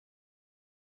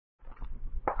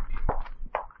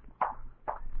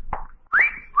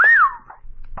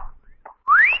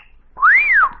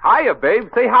hiya, babe.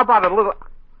 Say, how about a little...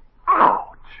 Ouch!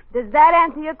 Does that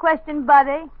answer your question,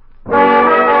 buddy?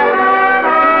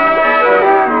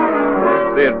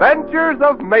 The Adventures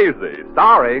of Maisie,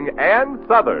 starring Ann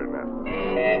Southern.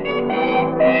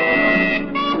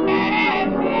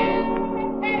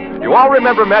 You all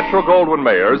remember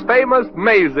Metro-Goldwyn-Mayer's famous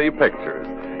Maisie pictures.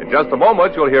 In just a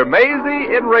moment, you'll hear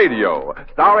Maisie in radio,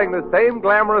 starring the same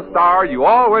glamorous star you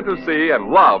all went to see and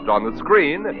loved on the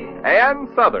screen, Ann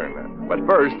Southern. But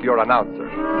first, your announcer.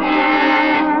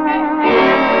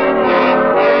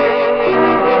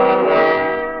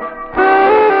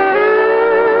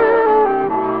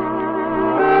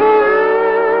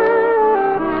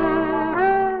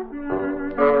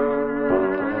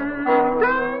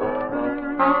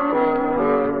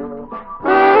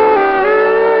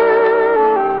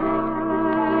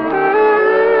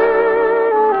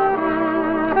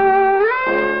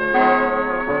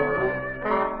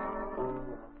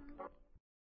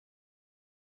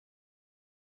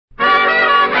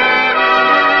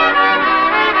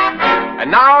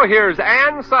 Now here's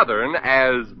Ann Southern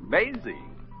as Maisie.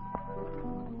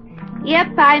 Yep,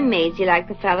 I'm Maisie, like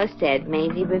the fellow said,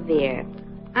 Maisie Revere.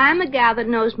 I'm a gal that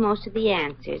knows most of the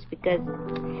answers because,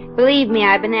 believe me,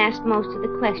 I've been asked most of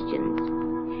the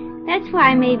questions. That's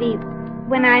why maybe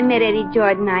when I met Eddie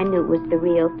Jordan, I knew it was the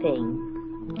real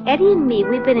thing. Eddie and me,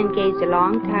 we've been engaged a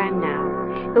long time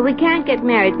now, but we can't get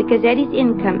married because Eddie's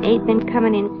income ain't been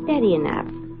coming in steady enough.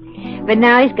 But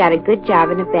now he's got a good job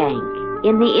in a bank.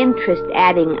 In the interest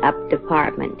adding up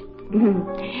department.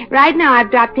 Right now, I've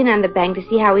dropped in on the bank to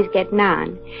see how he's getting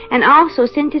on. And also,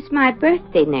 since it's my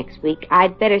birthday next week,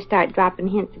 I'd better start dropping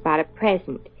hints about a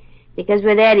present. Because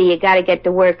with Eddie, you gotta get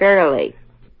to work early.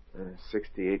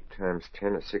 68 times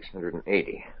 10 is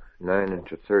 680. 9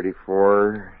 into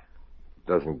 34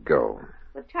 doesn't go.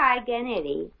 Well, try again,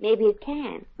 Eddie. Maybe it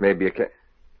can. Maybe it can.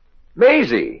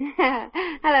 Maisie!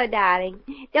 Hello, darling.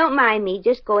 Don't mind me.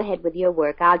 Just go ahead with your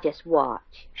work. I'll just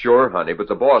watch. Sure, honey, but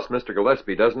the boss, Mr.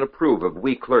 Gillespie, doesn't approve of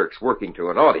we clerks working to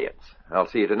an audience. I'll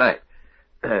see you tonight.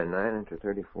 9 into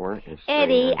 34 is...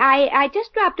 Eddie, I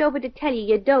just dropped over to tell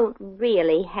you don't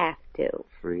really have to.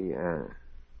 3,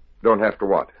 don't have to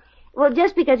what? Well,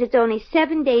 just because it's only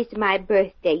 7 days to my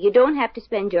birthday, you don't have to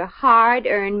spend your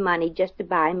hard-earned money just to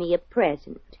buy me a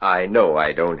present. I know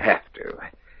I don't have to.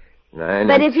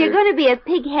 But if you're going to be a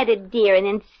pig-headed dear and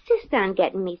insist on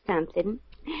getting me something,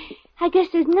 I guess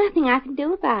there's nothing I can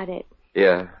do about it.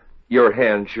 Yeah, your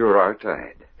hands sure are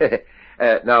tied.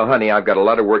 Now, honey, I've got a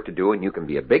lot of work to do, and you can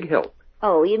be a big help.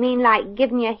 Oh, you mean like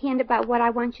giving me a hint about what I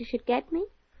want you should get me?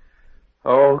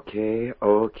 Okay,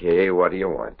 what do you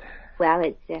want? Well,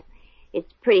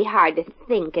 it's pretty hard to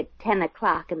think at 10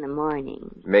 o'clock in the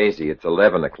morning. Maisie, it's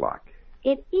 11 o'clock.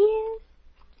 It is?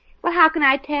 Well, how can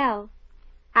I tell?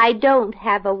 I don't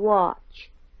have a watch.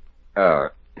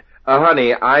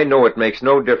 Honey, I know it makes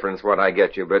no difference what I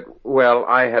get you, but, well,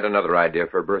 I had another idea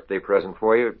for a birthday present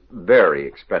for you. Very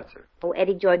expensive. Oh,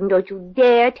 Eddie Jordan, don't you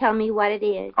dare tell me what it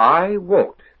is. I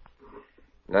won't.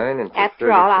 9 into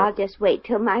After all, I'll just wait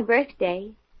till my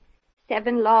birthday.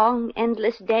 7 long,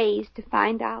 endless days to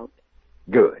find out.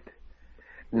 Good.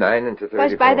 9 into 34.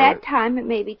 Because by that time, it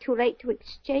may be too late to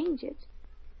exchange it.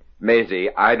 Maisie,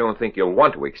 I don't think you'll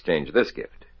want to exchange this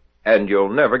gift. And you'll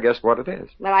never guess what it is.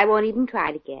 Well, I won't even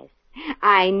try to guess.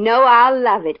 I know I'll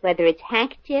love it, whether it's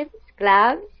handkerchiefs,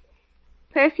 gloves,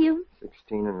 perfume.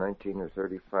 16 and 19 are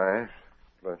 35.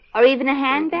 Plus or even a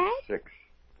handbag.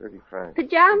 35.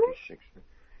 Pajamas. 36.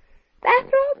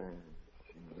 Bathrobe.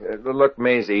 Look,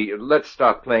 Maisie, let's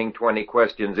stop playing 20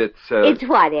 questions. It's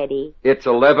what, Eddie? It's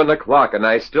 11 o'clock, and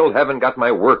I still haven't got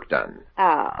my work done.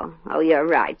 Oh, you're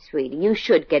right, sweetie. You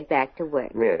should get back to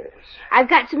work. Yes. I've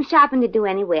got some shopping to do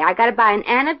anyway. I got to buy an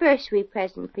anniversary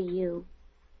present for you.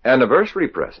 Anniversary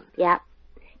present? Yep.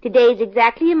 Today's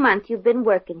exactly a month you've been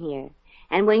working here.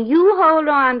 And when you hold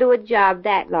on to a job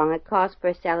that long, it calls for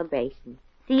a celebration.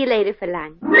 See you later for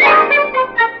lunch.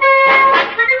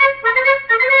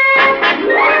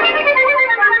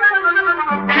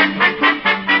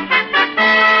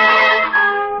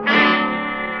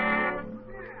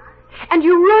 And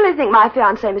you really think my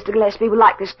fiancé, Mr. Gillespie, would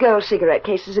like this gold cigarette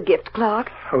case as a gift, Clark?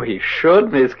 Oh, he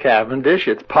should, Miss Cavendish.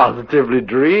 It's positively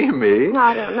dreamy.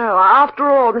 I don't know. After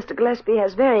all, Mr. Gillespie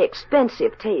has very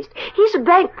expensive taste. He's a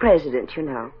bank president, you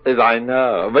know. As I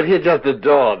know. But he'd just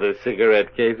adore this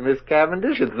cigarette case, Miss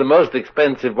Cavendish. It's the most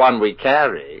expensive one we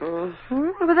carry.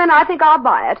 Mm-hmm. Well, then I think I'll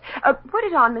buy it. Put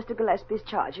it on Mr. Gillespie's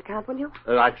charge account, will you?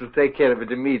 I shall take care of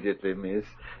it immediately, miss.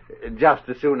 Just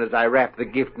as soon as I wrap the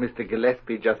gift Mr.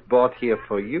 Gillespie just bought here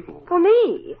for you. For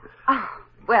me? Oh,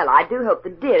 Well, I do hope the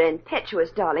dear, impetuous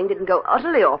darling didn't go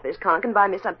utterly off his conk and buy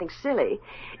me something silly.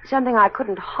 Something I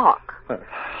couldn't hawk.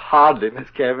 Hardly, Miss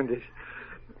Cavendish.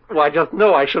 Well, I just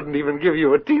know I shouldn't even give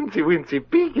you a teensy-weensy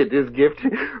peek at his gift.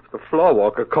 If the floor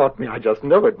walker caught me, I just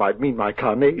know it might mean my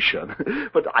carnation.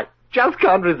 But I just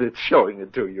can't resist showing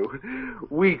it to you.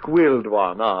 Weak-willed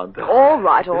one, aren't I? All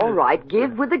right.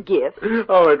 Give with a gift.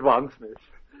 Oh, at once, miss.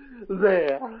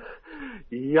 There.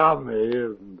 Yummy,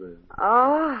 isn't it?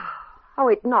 Oh,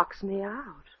 it knocks me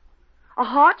out. A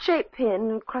heart-shaped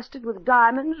pin encrusted with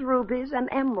diamonds, rubies, and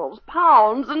emeralds.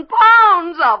 Pounds and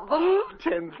pounds of them.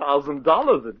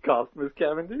 $10,000 it cost, Miss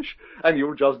Cavendish. And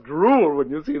you'll just drool when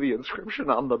you see the inscription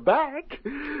on the back.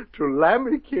 To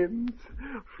Lamekins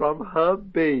from her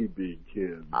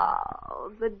babykins.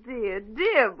 Oh, the dear,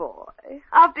 dear boy.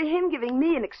 After him giving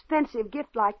me an expensive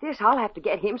gift like this, I'll have to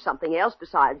get him something else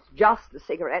besides just the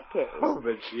cigarette case. Oh,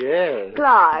 but yes.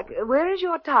 Clark, where is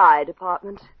your tie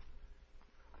department?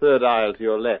 Third aisle to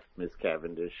your left, Miss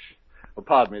Cavendish. Oh,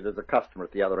 pardon me, there's a customer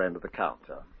at the other end of the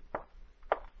counter.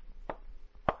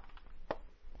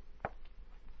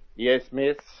 Yes,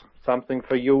 miss. Something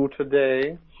for you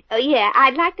today? Oh, yeah,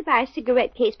 I'd like to buy a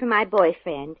cigarette case for my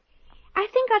boyfriend. I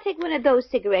think I'll take one of those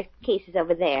cigarette cases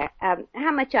over there.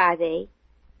 How much are they?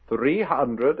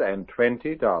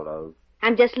 $320.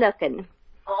 I'm just looking.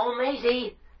 Oh,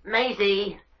 Maisie.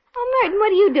 Maisie. Oh, Merton,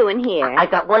 what are you doing here? I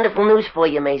got wonderful news for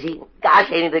you, Maisie.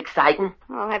 Gosh, ain't it exciting?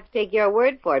 I'll have to take your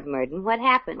word for it, Merton. What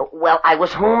happened? Well, I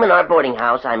was home in our boarding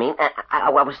house, I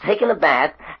was taking a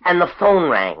bath, and the phone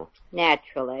rang.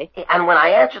 Naturally. And when I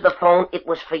answered the phone, it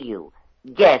was for you.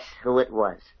 Guess who it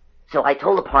was. So I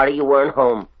told the party you weren't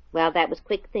home. Well, that was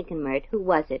quick thinking, Mert. Who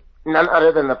was it? None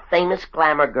other than the famous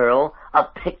glamour girl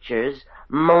of pictures,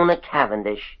 Mona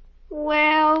Cavendish.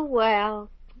 Well.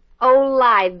 Old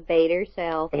live bait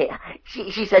herself. Yeah,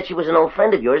 she said she was an old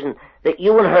friend of yours and that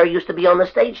you and her used to be on the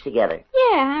stage together.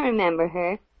 Yeah, I remember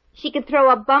her. She could throw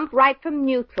a bump right from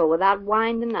neutral without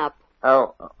winding up.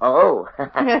 Oh.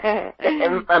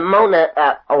 Mona,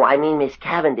 Miss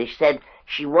Cavendish said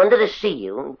she wanted to see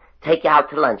you and take you out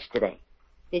to lunch today.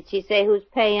 Did she say who's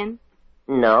paying?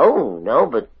 No,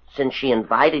 but since she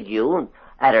invited you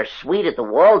at her suite at the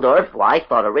Waldorf, well, I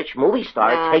thought a rich movie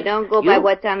star No, take don't go by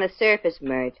what's on the surface,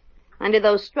 Mert. Under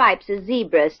those stripes, a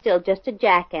zebra is still just a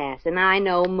jackass, and I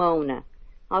know Mona.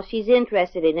 All she's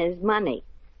interested in is money.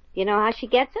 Do you know how she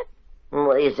gets it?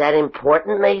 Well, is that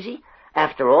important, Maisie?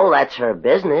 After all, that's her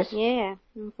business. Yeah.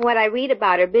 From what I read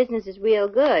about her, business is real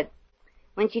good.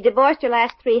 When she divorced her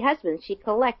last 3 husbands, she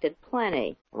collected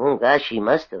plenty. Oh, gosh, she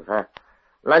must have, huh?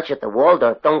 Lunch at the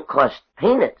Waldorf don't cost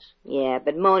peanuts. Yeah,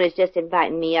 but Mona's just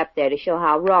inviting me up there to show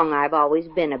how wrong I've always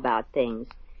been about things.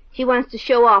 She wants to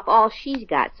show off all she's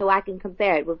got so I can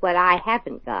compare it with what I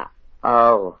haven't got.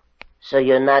 Oh, so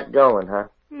you're not going, huh?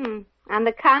 On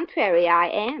the contrary, I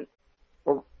am.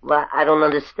 Well, I don't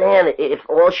understand. If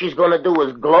all she's going to do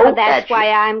is gloat at you... That's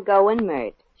why I'm going,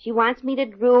 Mert. She wants me to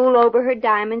drool over her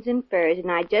diamonds and furs,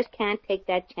 and I just can't take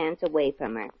that chance away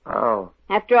from her. Oh.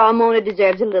 After all, Mona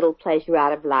deserves a little pleasure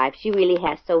out of life. She really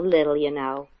has so little, you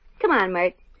know. Come on,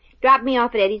 Mert. Drop me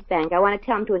off at Eddie's bank. I want to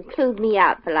tell him to include me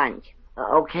out for lunch.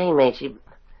 Okay, Maisie.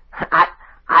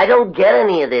 I don't get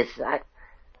any of this. I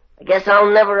guess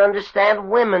I'll never understand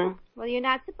women. Well, you're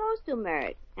not supposed to,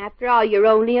 Mert. After all, you're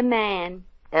only a man.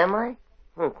 Am I?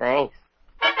 Thanks.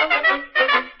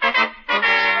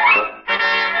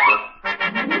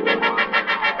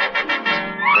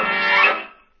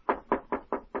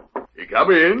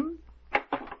 Come in.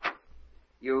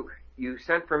 You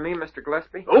sent for me, Mr.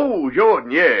 Gillespie? Oh,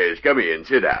 Jordan, yes. Come in.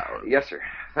 Sit down. Yes, sir.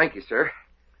 Thank you, sir.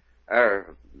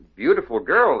 Beautiful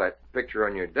girl, that picture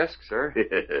on your desk, sir.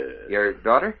 Your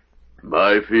daughter?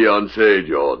 My fiancée,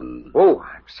 Jordan. Oh,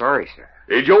 I'm sorry, sir.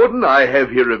 Hey, Jordan, I have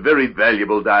here a very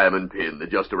valuable diamond pin that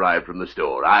just arrived from the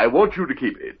store. I want you to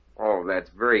keep it. Oh, that's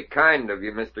very kind of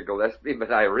you, Mr. Gillespie,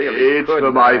 but I really It's couldn't.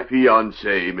 for my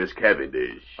fiancée, Miss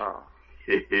Cavendish. Oh.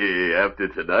 After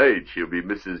tonight, she'll be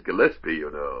Mrs. Gillespie, you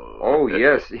know. Oh,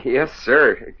 yes,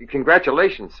 sir.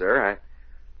 Congratulations, sir.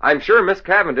 I'm sure Miss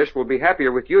Cavendish will be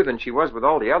happier with you than she was with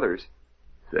all the others.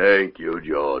 Thank you,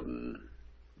 Jordan.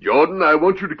 Jordan, I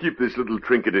want you to keep this little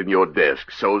trinket in your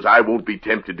desk so's I won't be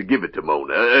tempted to give it to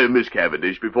Mona, Miss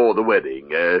Cavendish, before the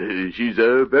wedding. She's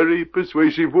a very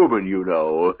persuasive woman, you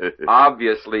know.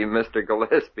 Obviously, Mr.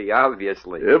 Gillespie,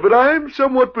 obviously. But I'm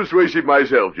somewhat persuasive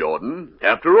myself, Jordan.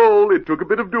 After all, it took a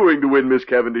bit of doing to win Miss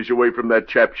Cavendish away from that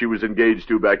chap she was engaged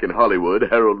to back in Hollywood,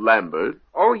 Harold Lambert.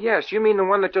 Oh, yes, you mean the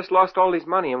one that just lost all his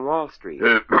money in Wall Street.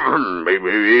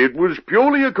 It was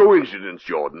purely a coincidence,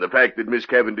 Jordan, the fact that Miss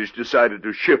Cavendish decided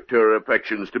to shift her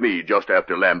affections to me just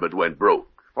after Lambert went broke.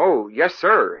 Oh, yes,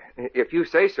 sir. If you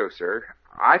say so, sir.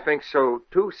 I think so,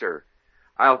 too, sir.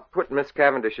 I'll put Miss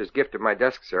Cavendish's gift at my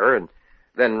desk, sir, and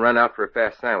then run out for a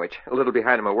fast sandwich. A little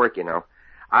behind in my work, you know.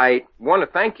 I want to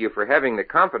thank you for having the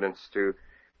confidence to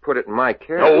put it in my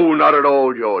care. No, not at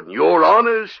all, Jordan. You're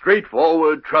honest,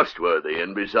 straightforward, trustworthy,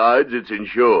 and besides, it's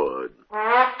insured.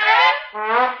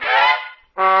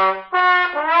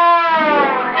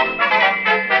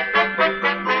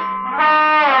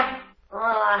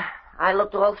 I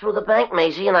looked all through the bank,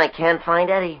 Maisie, and I can't find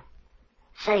Eddie.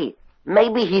 Say,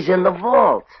 maybe he's in the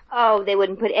vault. Oh, they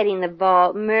wouldn't put Eddie in the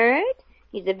vault, Mert.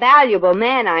 He's a valuable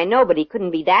man, I know, but he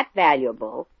couldn't be that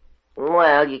valuable.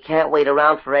 Well, you can't wait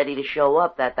around for Eddie to show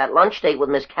up. That lunch date with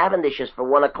Miss Cavendish is for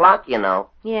 1 o'clock, you know.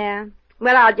 Yeah.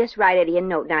 Well, I'll just write Eddie a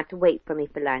note not to wait for me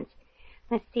for lunch.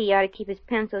 Let's see, he ought to keep his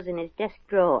pencils in his desk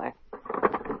drawer.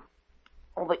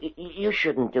 Oh, but you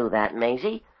shouldn't do that,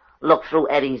 Maisie. Look through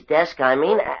Eddie's desk, I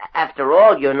mean. After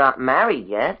all, you're not married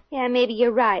yet. Yeah, maybe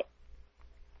you're right.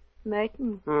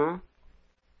 Merton. Hmm?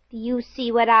 Do you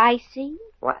see what I see?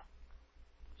 What?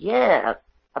 Yeah,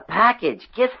 a package,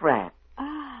 gift wrap.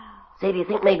 Oh. Say, do you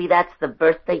think maybe that's the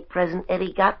birthday present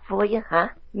Eddie got for you, huh?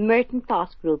 Merton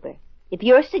Fossgruber, if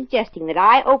you're suggesting that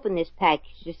I open this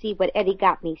package to see what Eddie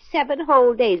got me 7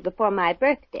 whole days before my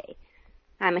birthday,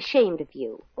 I'm ashamed of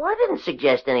you. Well, I didn't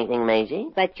suggest anything, Maisie.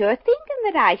 But you're thinking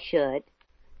that I should.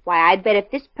 Why, I'd bet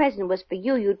if this present was for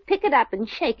you, you'd pick it up and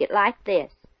shake it like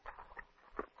this.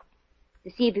 To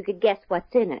see if you could guess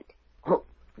what's in it. Oh,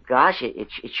 gosh, it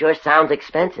sure sounds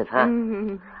expensive, huh?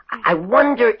 Mm-hmm. I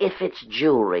wonder if it's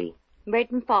jewelry.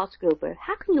 Merton Fossgruber,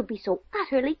 how can you be so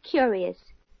utterly curious?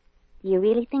 Do you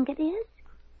really think it is?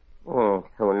 Who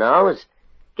knows?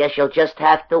 Guess you'll just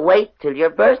have to wait till your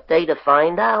birthday to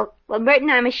find out. Well, Merton,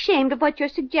 I'm ashamed of what you're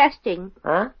suggesting.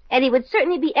 Huh? Eddie would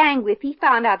certainly be angry if he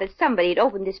found out that somebody had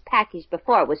opened this package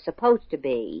before it was supposed to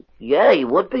be. Yeah, he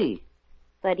would be.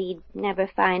 But he'd never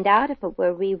find out if it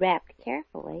were rewrapped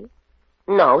carefully.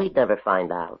 No, he'd never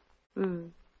find out.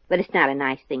 But it's not a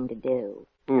nice thing to do.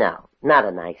 No, not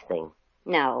a nice thing.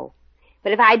 No.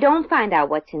 But if I don't find out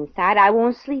what's inside, I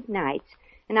won't sleep nights.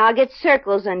 And I'll get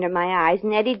circles under my eyes,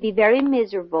 and Eddie'd be very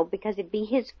miserable because it'd be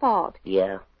his fault.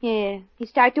 Yeah. Yeah. He'd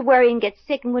start to worry and get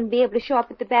sick and wouldn't be able to show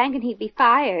up at the bank, and he'd be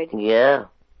fired. Yeah.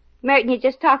 Merton, you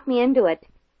just talked me into it.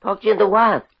 Talked you into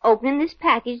what? Opening this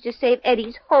package to save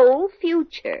Eddie's whole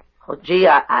future. Oh, gee,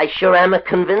 I sure am a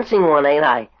convincing one, ain't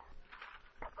I?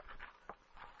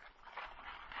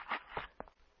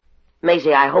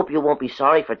 Maisie, I hope you won't be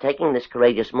sorry for taking this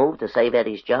courageous move to save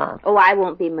Eddie's job. Oh, I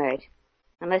won't be, Mert.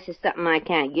 Unless it's something I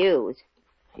can't use.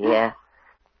 Yeah.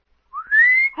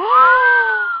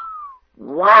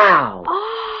 Wow.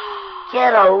 Oh.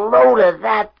 Get a load of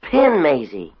that pin,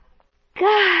 Maisie.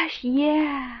 Gosh,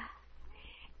 yeah.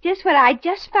 Just what I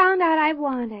just found out I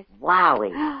wanted.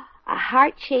 Wowie. A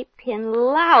heart-shaped pin,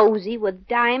 lousy, with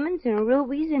diamonds and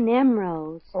rubies and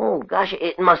emeralds. Oh, gosh,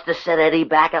 it must have set Eddie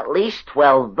back at least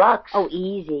 $12. Oh,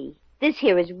 easy. This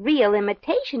here is real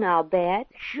imitation, I'll bet.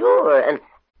 Sure, and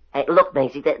hey, look,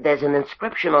 Maisie, there's an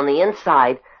inscription on the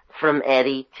inside, from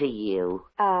Eddie to you.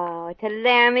 Oh, to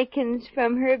Lammykins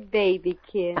from her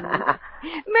babykin.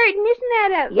 Merton, isn't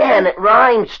that a... Yeah, and it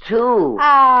rhymes, too.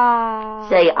 Ah.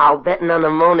 Say, I'll bet none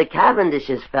of Mona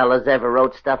Cavendish's fellas ever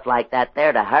wrote stuff like that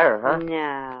there to her, huh?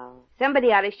 No.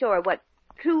 Somebody ought to show her what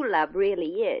true love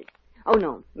really is. Oh,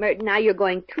 no, Merton, now you're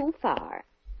going too far.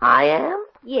 I am?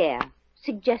 Yeah,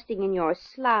 suggesting in your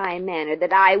sly manner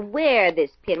that I wear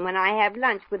this pin when I have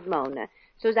lunch with Mona,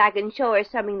 so as I can show her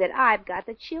something that I've got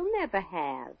that she'll never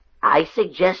have. I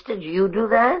suggested you do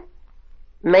that?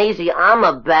 Maisie, I'm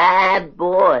a bad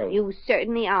boy. You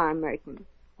certainly are, Merton.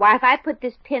 Why, if I put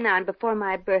this pin on before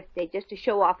my birthday just to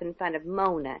show off in front of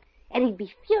Mona, Eddie'd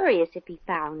be furious if he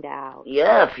found out.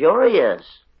 Yeah, furious.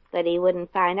 But he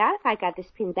wouldn't find out if I got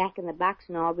this pin back in the box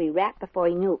and all rewrapped before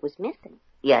he knew it was missing.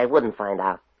 Yeah, I wouldn't find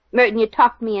out. Merton, you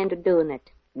talked me into doing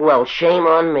it. Well, shame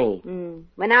on me.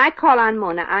 When I call on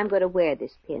Mona, I'm going to wear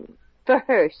this pin. For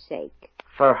her sake.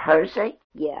 For her sake?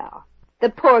 Yeah. The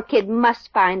poor kid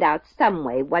must find out some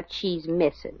way what she's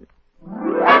missing.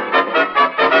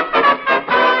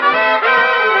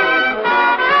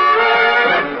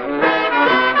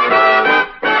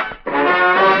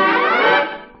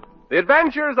 The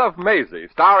Adventures of Maisie,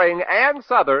 starring Ann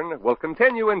Southern, will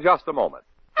continue in just a moment.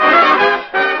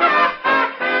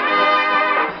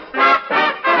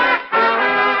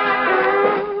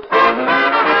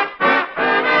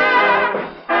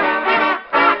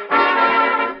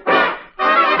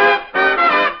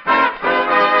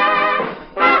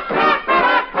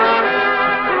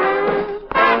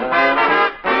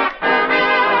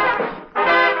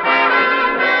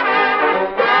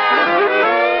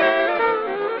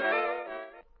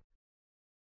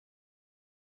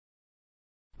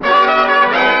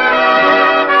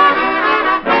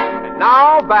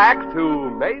 back to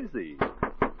Maisie.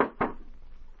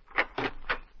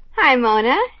 Hi,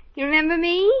 Mona. You remember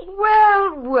me?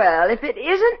 Well, well, if it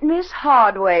isn't Miss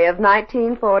Hardway of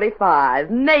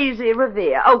 1945, Maisie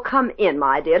Revere. Oh, come in,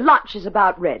 my dear. Lunch is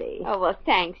about ready. Oh, well,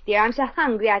 thanks, dear. I'm so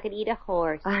hungry I could eat a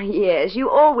horse. Yes, you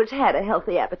always had a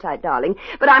healthy appetite, darling.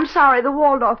 But I'm sorry the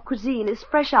Waldorf cuisine is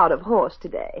fresh out of horse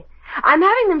today. I'm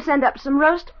having them send up some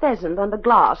roast pheasant under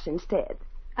glass instead.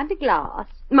 Under glass?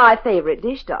 My favorite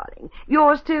dish, darling.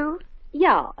 Yours, too?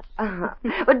 Yours.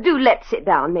 But do let's sit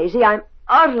down, Maisie. I'm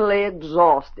utterly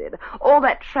exhausted. All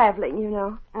that traveling, you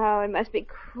know. Oh, it must be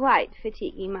quite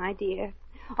fatiguing, my dear.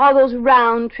 All those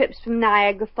round trips from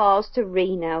Niagara Falls to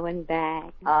Reno and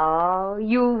back. Oh,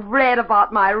 you've read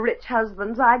about my rich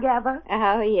husbands, I gather.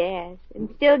 Oh, yes. And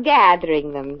still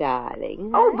gathering them,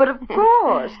 darling. Oh, but of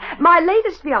course. My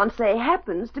latest fiancé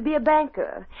happens to be a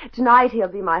banker. Tonight he'll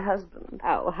be my husband.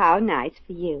 Oh, how nice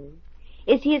for you.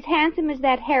 Is he as handsome as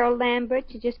that Harold Lambert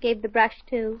you just gave the brush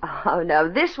to? Oh, no,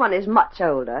 this one is much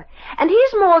older. And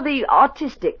he's more the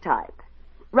artistic type.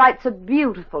 Writes a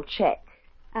beautiful check.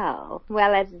 Oh,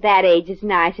 well, at that age, it's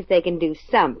nice if they can do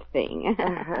something.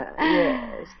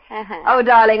 Yes. Oh,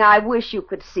 darling, I wish you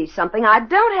could see something. I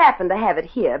don't happen to have it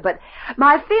here, but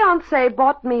my fiancé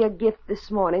bought me a gift this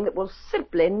morning that will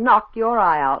simply knock your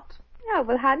eye out. Oh,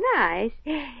 well, how nice.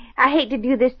 I hate to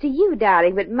do this to you,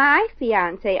 darling, but my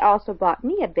fiancé also bought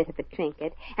me a bit of a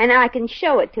trinket, and I can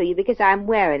show it to you because I'm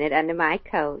wearing it under my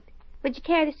coat. Would you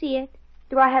care to see it?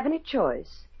 Do I have any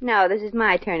choice? No, this is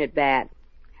my turn at bat.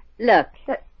 Look.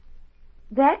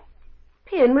 That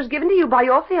pin was given to you by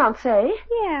your fiancé?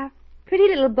 Yeah. Pretty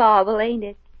little bauble, ain't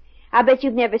it? I bet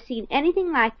you've never seen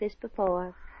anything like this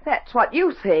before. That's what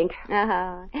you think.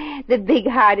 The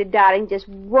big-hearted darling just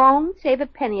won't save a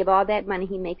penny of all that money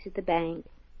he makes at the bank.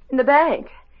 In the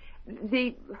bank?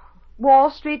 The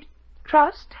Wall Street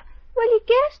Trust? Well, you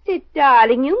guessed it,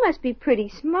 darling. You must be pretty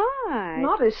smart.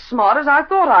 Not as smart as I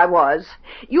thought I was.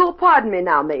 You'll pardon me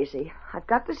now, Maisie. I've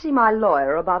got to see my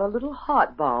lawyer about a little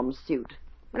heart balm suit.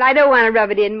 Well, I don't want to rub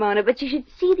it in, Mona, but you should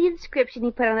see the inscription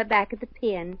he put on the back of the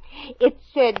pin. It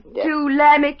said... To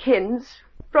Lambykins,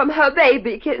 from her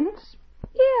babykins.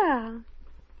 Yeah.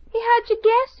 Hey, how'd you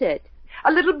guess it?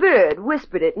 A little bird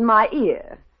whispered it in my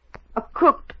ear. A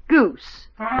cooked goose.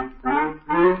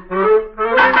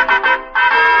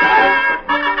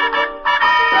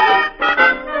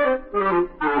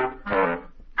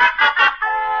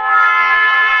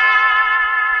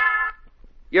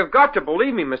 You've got to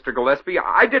believe me, Mr. Gillespie.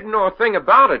 I didn't know a thing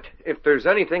about it. If there's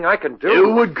anything I can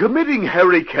do... Would committing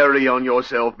hara-kiri on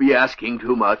yourself be asking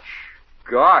too much?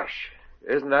 Gosh,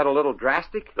 isn't that a little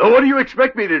drastic? What do you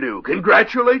expect me to do?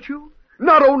 Congratulate you?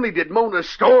 Not only did Mona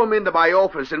storm into my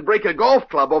office and break a golf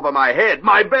club over my head,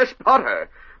 my best putter,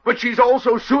 but she's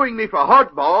also suing me for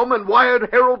heart balm and wired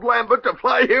Harold Lambert to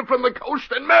fly here from the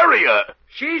coast and marry her.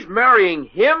 She's marrying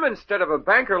him instead of a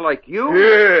banker like you?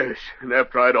 Yes, and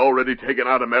after I'd already taken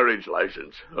out a marriage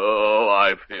license. Oh,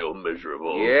 I feel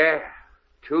miserable. Yeah,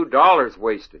 $2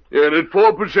 wasted. And at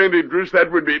 4% interest,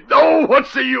 that would be... Oh,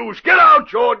 what's the use? Get out,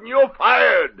 Jordan, you're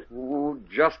fired. Ooh,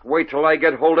 just wait till I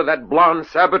get hold of that blonde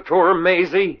saboteur,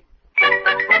 Maisie.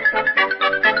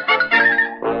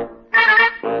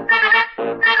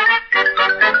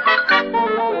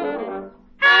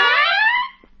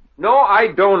 No, I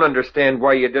don't understand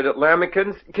why you did it,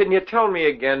 Lambykins. Can you tell me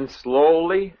again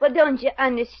slowly? Well, don't you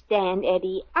understand,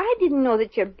 Eddie? I didn't know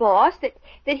that your boss, that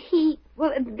the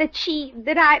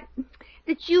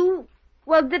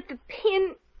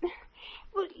pin...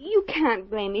 Well, you can't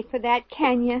blame me for that,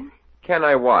 can you? Can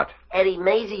I what? Eddie,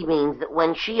 Maisie means that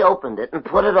when she opened it and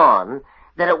put it on,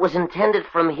 that it was intended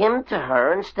from him to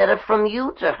her instead of from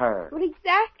you to her. Well,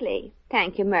 exactly.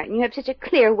 Thank you, Merton. You have such a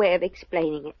clear way of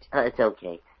explaining it. It's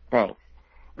okay. Thanks.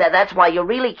 That's why you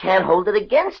really can't hold it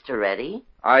against her, Eddie.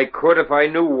 I could if I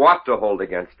knew what to hold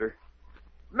against her.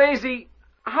 Maisie,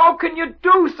 how can you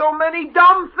do so many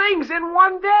dumb things in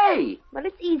one day? Well,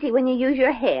 it's easy when you use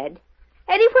your head.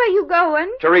 Eddie, where are you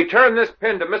going? To return this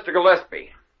pin to Mr.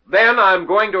 Gillespie. Then I'm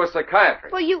going to a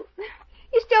psychiatrist. Well, you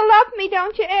still love me,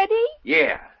 don't you, Eddie?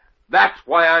 Yeah, that's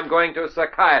why I'm going to a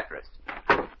psychiatrist.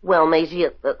 Well, Maisie,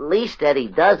 at least Eddie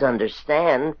does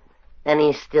understand. And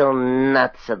he's still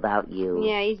nuts about you.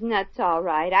 Yeah, he's nuts, all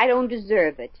right. I don't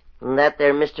deserve it. And that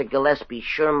there Mr. Gillespie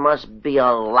sure must be a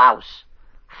louse,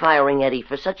 firing Eddie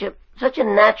for such a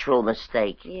natural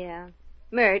mistake. Yeah.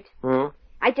 Mert,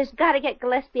 I just got to get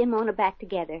Gillespie and Mona back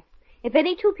together. If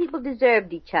any two people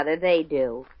deserved each other, they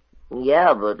do.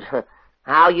 Yeah, but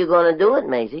how you going to do it,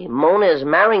 Maisie? Mona is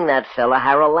marrying that fella,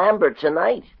 Harold Lambert,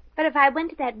 tonight. But if I went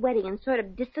to that wedding and sort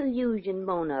of disillusioned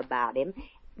Mona about him,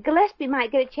 Gillespie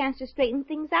might get a chance to straighten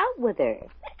things out with her.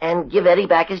 And give Eddie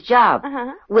back his job.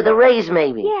 Uh-huh. With a raise,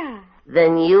 maybe. Yeah.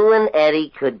 Then you and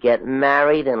Eddie could get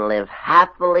married and live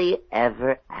happily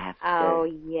ever after. Oh,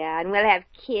 yeah, and we'll have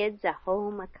kids, a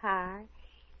home, a car.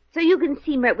 So you can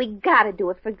see, Mert, we gotta do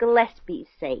it for Gillespie's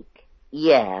sake.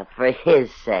 Yeah, for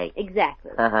his sake.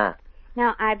 Exactly. Uh-huh.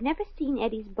 Now, I've never seen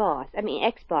Eddie's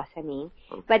ex-boss,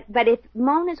 But if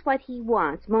Mona's what he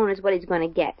wants, Mona's what he's going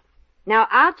to get. Now,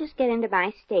 I'll just get into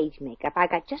my stage makeup. I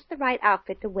got just the right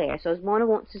outfit to wear, so as Mona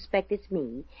won't suspect it's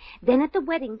me. Then at the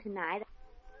wedding tonight...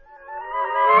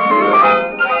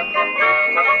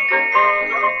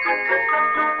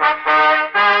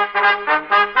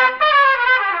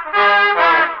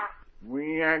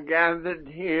 We are gathered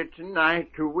here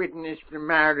tonight to witness the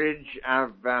marriage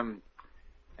of,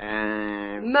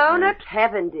 Mona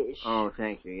Cavendish. Oh,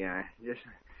 thank you, yeah. Just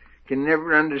can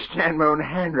never understand my own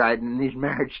handwriting in these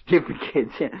marriage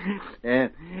certificates.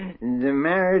 The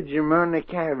marriage of Mona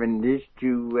Cavendish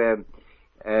to,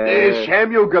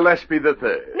 Samuel Gillespie III.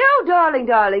 No, darling,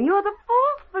 you're the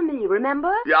fourth for me,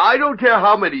 remember? Yeah, I don't care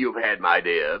how many you've had, my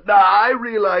dear. I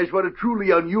realize what a truly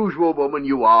unusual woman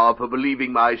you are for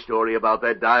believing my story about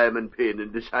that diamond pin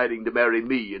and deciding to marry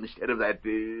me instead of that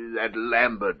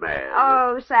Lambert man.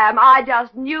 Oh, Sam, I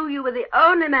just knew you were the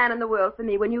only man in the world for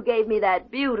me when you gave me that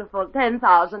beautiful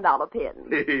 $10,000 pin.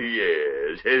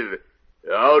 Yes.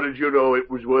 How did you know it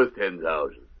was worth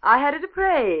 $10,000? I had it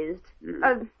appraised.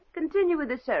 Continue with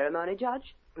the ceremony,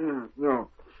 Judge. No.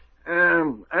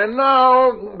 And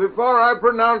now, before I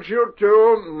pronounce you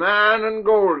two man and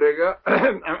gold digger,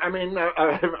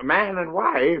 man and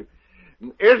wife,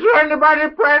 is there anybody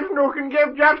present who can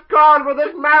give just cause for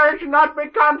this marriage not be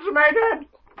consummated?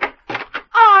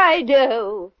 I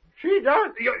do. She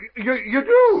does? You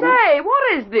do? Say,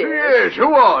 what is this? Yes,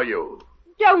 who are you?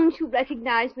 Don't you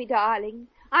recognize me, darling?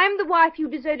 I'm the wife you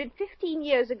deserted 15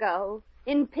 years ago.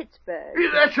 In Pittsburgh.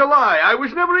 That's a lie. I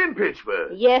was never in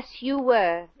Pittsburgh. Yes, you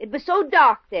were. It was so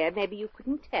dark there, maybe you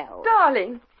couldn't tell.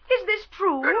 Darling, is this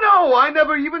true? No, I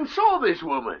never even saw this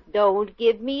woman. Don't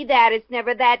give me that. It's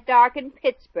never that dark in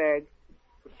Pittsburgh.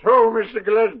 So, Mr.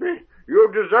 Gillespie,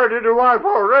 you've deserted your wife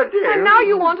already. And now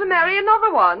you want to marry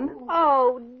another one.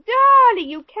 Oh, darling,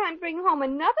 you can't bring home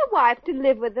another wife to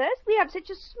live with us. We have such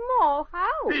a small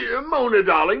house. Mona,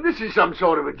 darling, this is some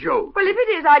sort of a joke. Well, if it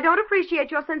is, I don't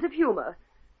appreciate your sense of humor.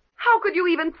 How could you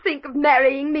even think of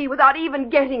marrying me without even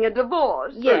getting a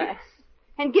divorce? Yes,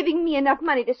 and giving me enough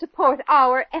money to support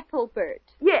our Ethelbert.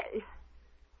 Yes.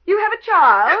 You have a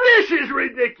child? This is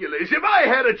ridiculous. If I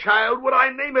had a child, would I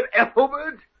name it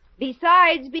Ethelbert?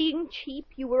 Besides being cheap,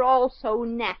 you were also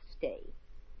nasty.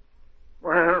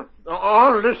 Well,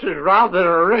 all this is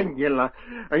rather irregular.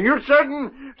 Are you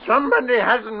certain somebody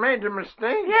hasn't made a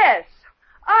mistake? Yes,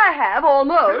 I have,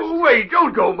 almost. Wait,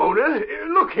 don't go, Mona.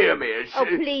 Look here, miss. Oh,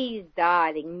 please,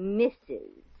 darling, Mrs.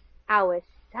 Our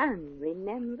son,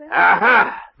 remember?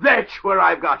 Aha! That's where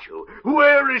I've got you.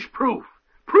 Where is proof?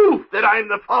 Proof that I'm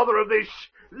the father of this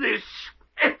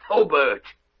Ethelbert.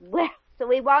 Well, so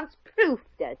he wants proof,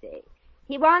 does he?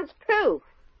 He wants proof.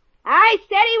 I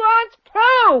said he wants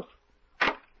proof!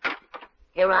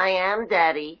 Here I am,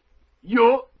 Daddy.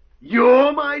 You're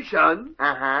my son?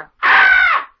 Uh-huh.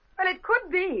 Ah! Well, it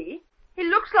could be. He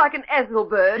looks like an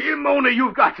Ethelbert. Mona,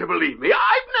 you've got to believe me.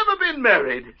 I've never been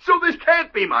married, so this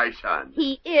can't be my son.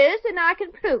 He is, and I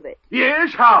can prove it.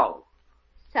 Yes, how?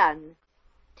 Son,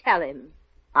 tell him.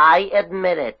 I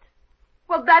admit it.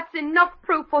 Well, that's enough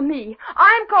proof for me.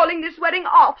 I'm calling this wedding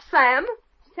off, Sam.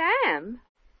 Sam?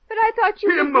 But I thought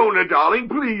you... Mona, darling,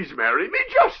 please marry me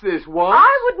just this once.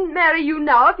 I wouldn't marry you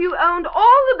now if you owned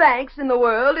all the banks in the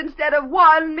world instead of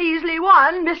one measly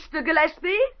one, Mr.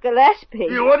 Gillespie. Gillespie?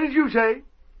 What did you say?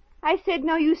 I said,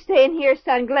 no, you staying here,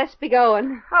 son. Gillespie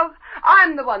going. Oh,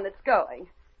 I'm the one that's going.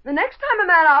 The next time a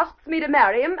man asks me to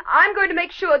marry him, I'm going to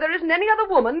make sure there isn't any other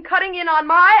woman cutting in on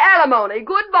my alimony.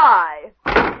 Goodbye.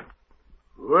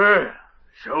 Well,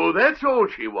 so that's all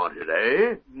she wanted,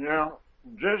 eh? No,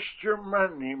 just your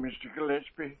money, Mr.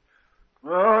 Gillespie.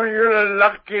 Oh, you're a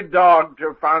lucky dog to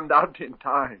have found out in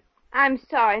time. I'm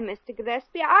sorry, Mr.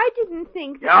 Gillespie. I didn't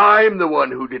think that... I'm the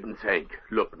one who didn't think.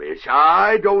 Look, miss,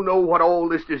 I don't know what all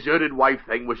this deserted wife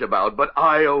thing was about, but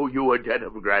I owe you a debt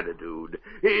of gratitude.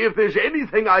 If there's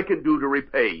anything I can do to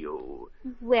repay you...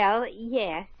 Well,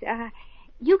 yes.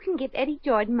 You can give Eddie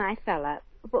Jordan, my fella.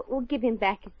 We'll give him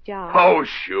back his job. Oh,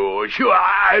 sure.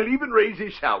 I'll even raise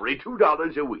his salary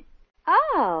 $2 a week.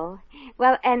 Oh.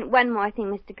 Well, and one more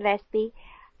thing, Mr. Gillespie.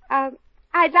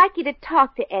 I'd like you to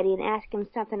talk to Eddie and ask him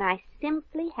something I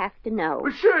simply have to know.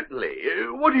 Well, certainly.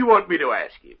 What do you want me to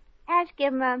ask him? Ask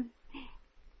him,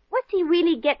 what's What's he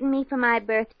really getting me for my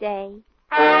birthday?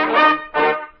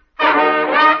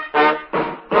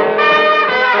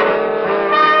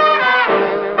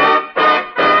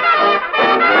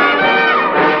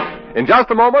 In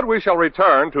just a moment, we shall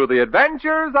return to the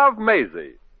Adventures of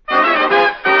Maisie.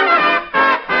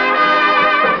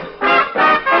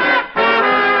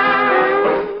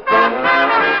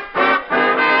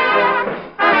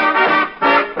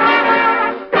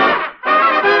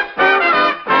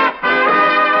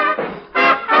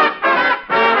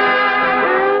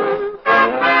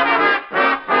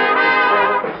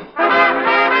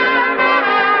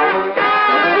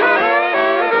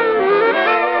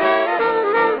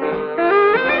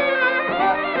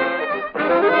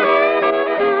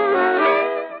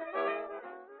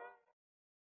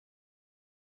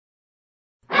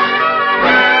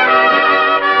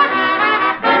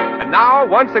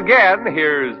 Once again,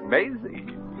 here's Maisie.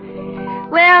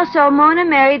 Well, so Mona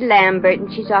married Lambert,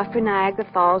 and she's off for Niagara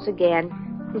Falls again.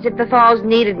 As if the falls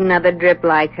needed another drip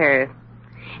like her.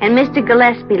 And Mr.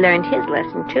 Gillespie learned his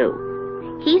lesson,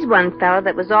 too. He's one fellow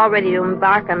that was all ready to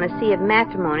embark on the sea of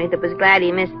matrimony that was glad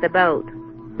he missed the boat.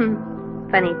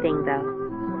 Funny thing,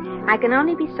 though. I can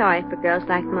only be sorry for girls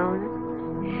like Mona.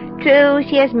 True,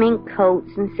 she has mink coats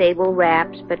and sable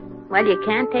wraps, but, well, you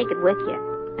can't take it with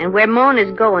you. And where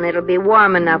Mona's going, it'll be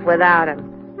warm enough without him.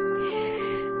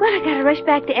 Well, I gotta rush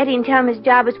back to Eddie and tell him his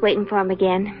job is waiting for him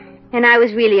again. And I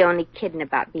was really only kidding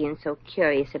about being so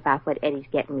curious about what Eddie's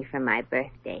getting me for my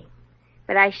birthday.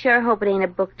 But I sure hope it ain't a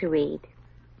book to read.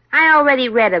 I already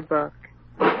read a book.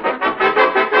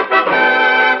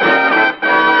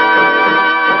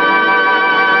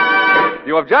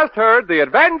 You have just heard The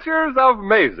Adventures of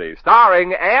Maisie,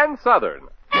 starring Ann Sothern.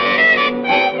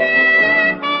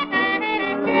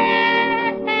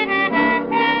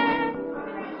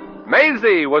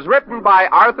 Maisie was written by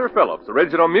Arthur Phillips.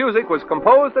 Original music was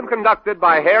composed and conducted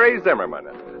by Harry Zimmerman.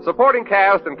 Supporting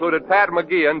cast included Pat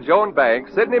McGeehan, Joan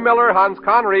Banks, Sidney Miller, Hans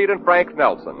Conried, and Frank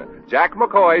Nelson. Jack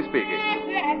McCoy speaking.